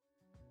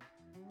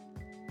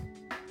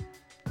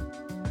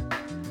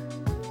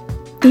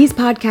These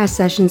podcast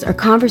sessions are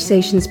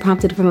conversations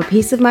prompted from a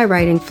piece of my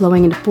writing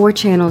flowing into 4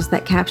 channels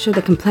that capture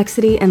the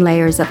complexity and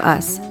layers of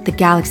us, the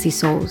galaxy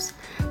souls.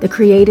 The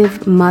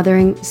creative,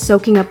 mothering,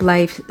 soaking up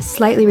life,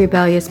 slightly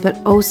rebellious but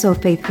oh so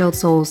faith-filled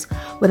souls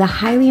with a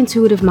highly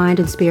intuitive mind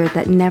and spirit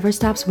that never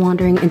stops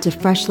wandering into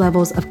fresh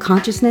levels of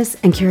consciousness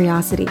and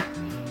curiosity.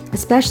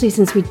 Especially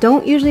since we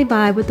don't usually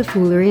vibe with the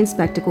foolery and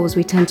spectacles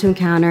we tend to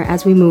encounter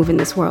as we move in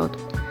this world.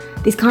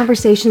 These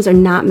conversations are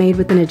not made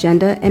with an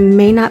agenda and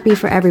may not be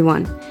for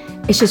everyone.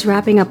 It's just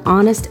wrapping up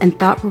honest and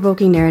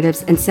thought-provoking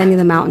narratives and sending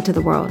them out into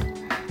the world.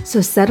 So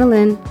settle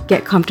in,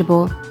 get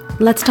comfortable,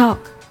 let's talk.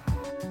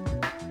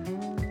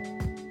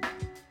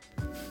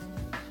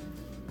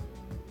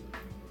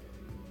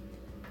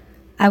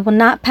 I will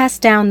not pass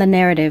down the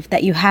narrative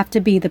that you have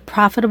to be the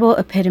profitable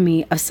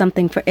epitome of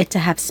something for it to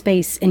have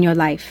space in your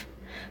life.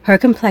 Her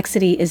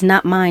complexity is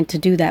not mine to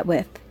do that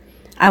with.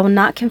 I will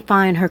not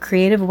confine her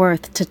creative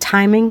worth to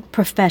timing,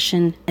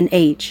 profession, and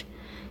age.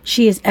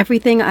 She is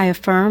everything I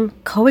affirm,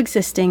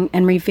 coexisting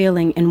and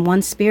revealing in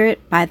one spirit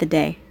by the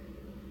day.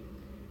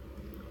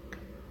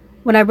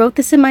 When I wrote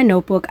this in my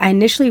notebook, I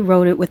initially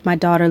wrote it with my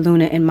daughter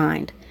Luna in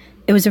mind.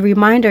 It was a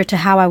reminder to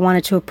how I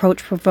wanted to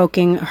approach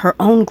provoking her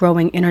own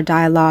growing inner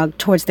dialogue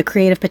towards the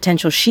creative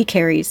potential she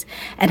carries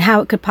and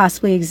how it could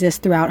possibly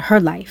exist throughout her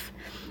life.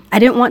 I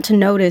didn't want to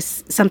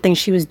notice something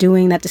she was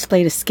doing that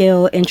displayed a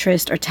skill,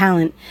 interest, or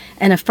talent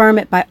and affirm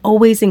it by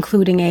always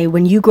including a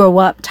 "when you grow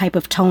up" type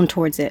of tone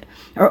towards it,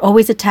 or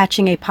always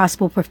attaching a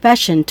possible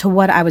profession to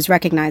what I was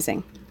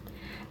recognizing.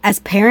 As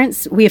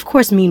parents, we of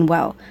course mean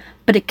well,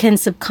 but it can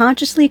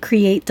subconsciously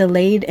create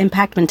delayed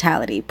impact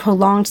mentality,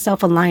 prolonged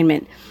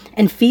self-alignment,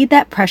 and feed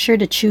that pressure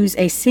to choose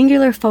a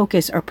singular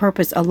focus or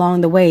purpose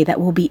along the way that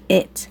will be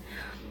it.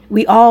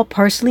 We all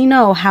personally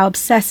know how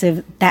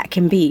obsessive that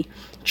can be,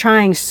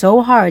 trying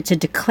so hard to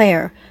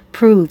declare,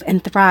 prove,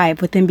 and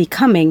thrive within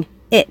becoming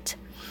it.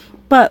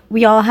 But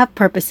we all have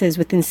purposes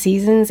within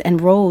seasons and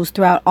roles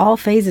throughout all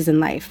phases in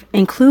life,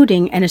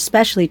 including and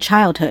especially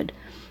childhood.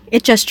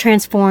 It just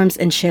transforms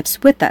and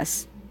shifts with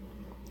us.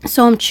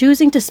 So I'm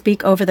choosing to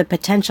speak over the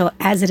potential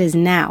as it is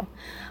now.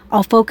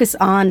 I'll focus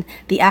on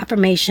the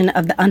affirmation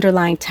of the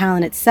underlying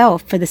talent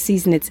itself for the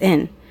season it's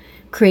in,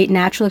 create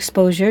natural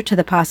exposure to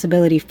the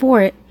possibility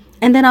for it,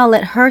 and then I'll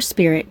let her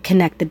spirit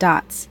connect the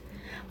dots.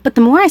 But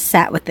the more I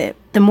sat with it,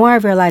 the more I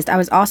realized I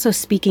was also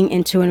speaking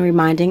into and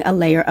reminding a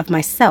layer of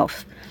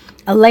myself,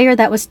 a layer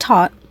that was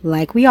taught,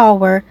 like we all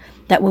were,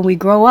 that when we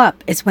grow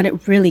up is when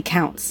it really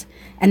counts,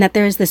 and that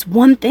there is this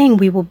one thing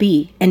we will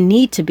be and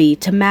need to be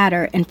to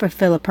matter and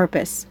fulfill a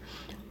purpose.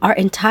 Our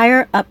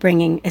entire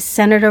upbringing is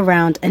centered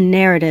around a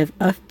narrative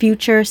of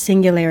future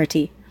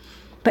singularity.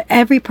 But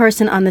every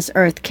person on this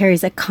earth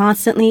carries a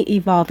constantly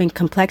evolving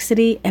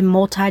complexity and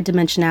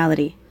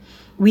multidimensionality.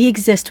 We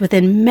exist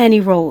within many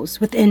roles,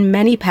 within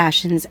many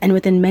passions, and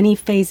within many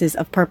phases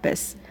of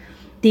purpose.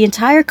 The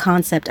entire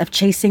concept of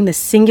chasing the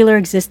singular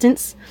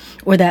existence,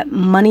 or that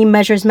money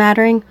measures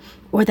mattering,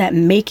 or that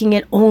making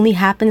it only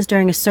happens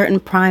during a certain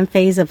prime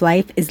phase of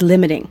life is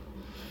limiting.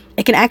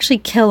 It can actually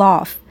kill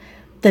off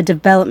the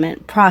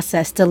development,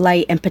 process,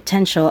 delight, and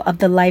potential of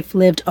the life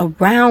lived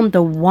around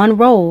the one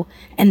role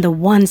and the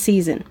one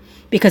season,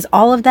 because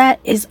all of that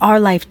is our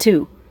life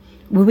too.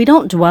 When we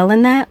don't dwell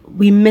in that,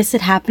 we miss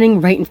it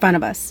happening right in front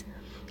of us.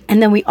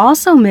 And then we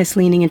also miss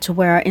leaning into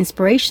where our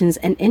inspirations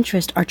and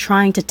interests are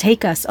trying to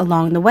take us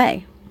along the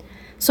way.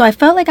 So I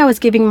felt like I was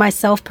giving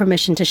myself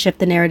permission to shift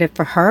the narrative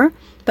for her,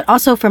 but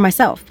also for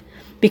myself.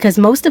 Because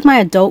most of my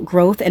adult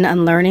growth and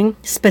unlearning,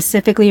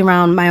 specifically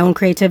around my own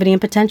creativity and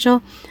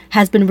potential,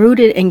 has been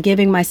rooted in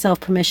giving myself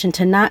permission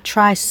to not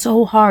try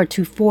so hard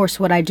to force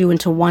what I do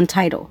into one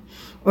title,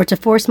 or to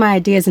force my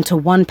ideas into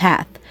one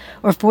path,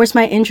 or force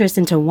my interest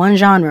into one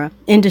genre,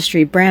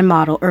 industry, brand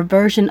model, or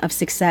version of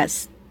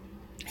success.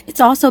 It's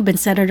also been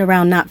centered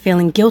around not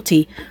feeling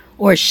guilty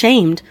or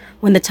ashamed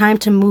when the time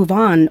to move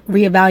on,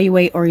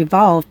 reevaluate, or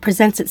evolve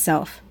presents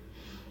itself.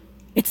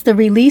 It's the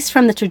release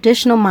from the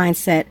traditional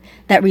mindset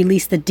that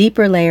released the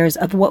deeper layers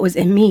of what was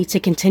in me to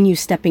continue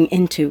stepping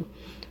into,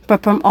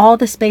 but from all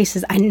the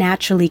spaces I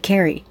naturally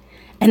carry,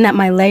 and that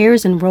my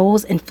layers and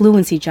roles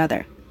influence each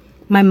other.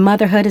 My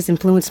motherhood has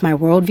influenced my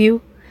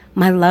worldview.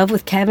 My love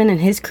with Kevin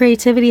and his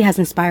creativity has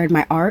inspired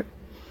my art.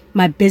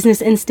 My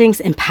business instincts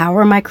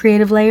empower my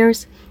creative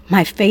layers.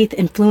 My faith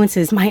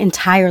influences my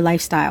entire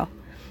lifestyle.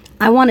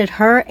 I wanted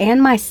her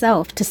and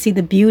myself to see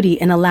the beauty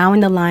in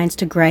allowing the lines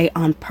to gray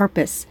on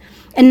purpose,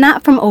 and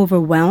not from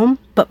overwhelm,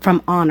 but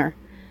from honor.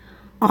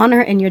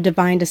 Honor in your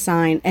divine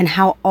design and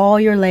how all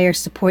your layers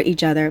support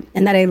each other,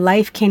 and that a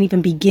life can't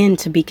even begin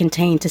to be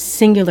contained to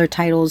singular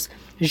titles,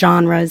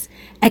 genres,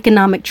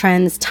 economic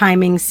trends,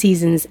 timing,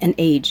 seasons, and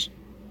age.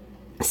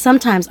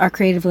 Sometimes our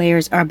creative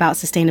layers are about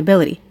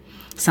sustainability.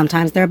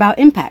 Sometimes they're about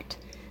impact.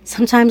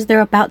 Sometimes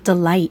they're about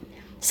delight.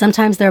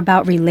 Sometimes they're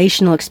about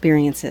relational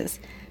experiences.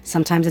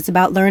 Sometimes it's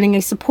about learning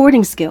a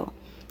supporting skill.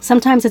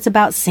 Sometimes it's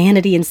about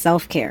sanity and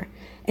self-care.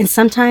 And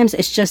sometimes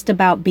it's just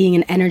about being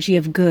an energy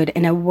of good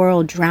in a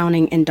world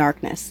drowning in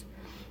darkness.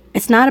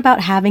 It's not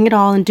about having it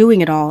all and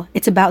doing it all.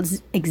 It's about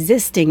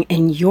existing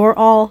in your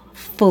all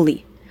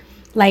fully.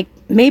 Like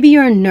maybe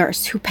you're a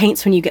nurse who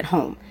paints when you get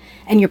home,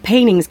 and your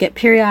paintings get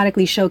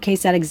periodically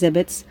showcased at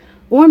exhibits,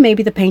 or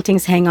maybe the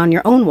paintings hang on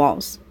your own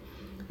walls.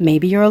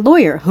 Maybe you're a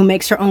lawyer who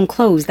makes her own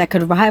clothes that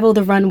could rival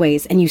the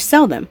runways and you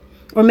sell them.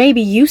 Or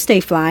maybe you stay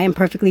fly and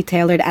perfectly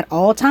tailored at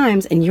all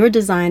times in your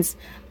designs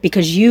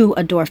because you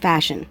adore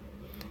fashion.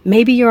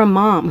 Maybe you're a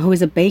mom who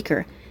is a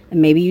baker,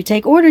 and maybe you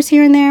take orders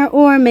here and there,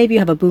 or maybe you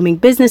have a booming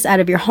business out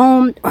of your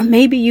home, or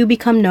maybe you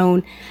become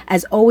known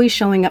as always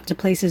showing up to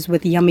places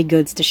with yummy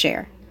goods to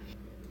share.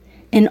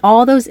 In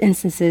all those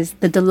instances,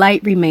 the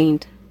delight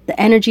remained, the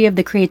energy of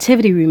the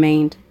creativity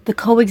remained, the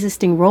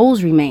coexisting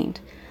roles remained.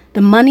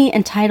 The money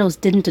and titles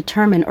didn't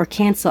determine or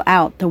cancel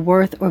out the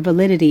worth or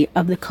validity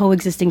of the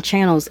coexisting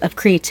channels of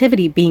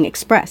creativity being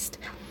expressed.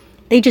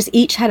 They just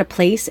each had a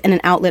place and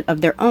an outlet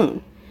of their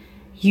own.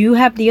 You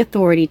have the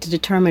authority to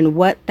determine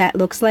what that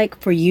looks like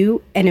for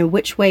you and in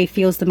which way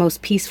feels the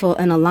most peaceful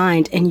and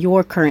aligned in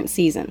your current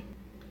season.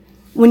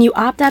 When you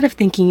opt out of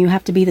thinking you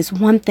have to be this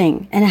one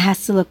thing and it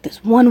has to look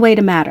this one way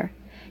to matter,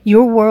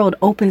 your world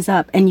opens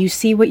up and you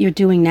see what you're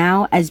doing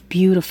now as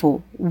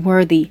beautiful,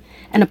 worthy,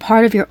 and a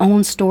part of your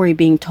own story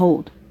being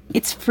told.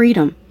 It's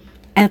freedom.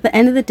 And at the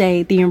end of the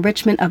day, the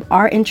enrichment of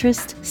our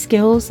interests,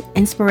 skills,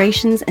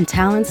 inspirations, and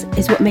talents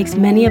is what makes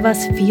many of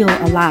us feel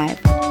alive,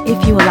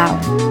 if you allow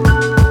it.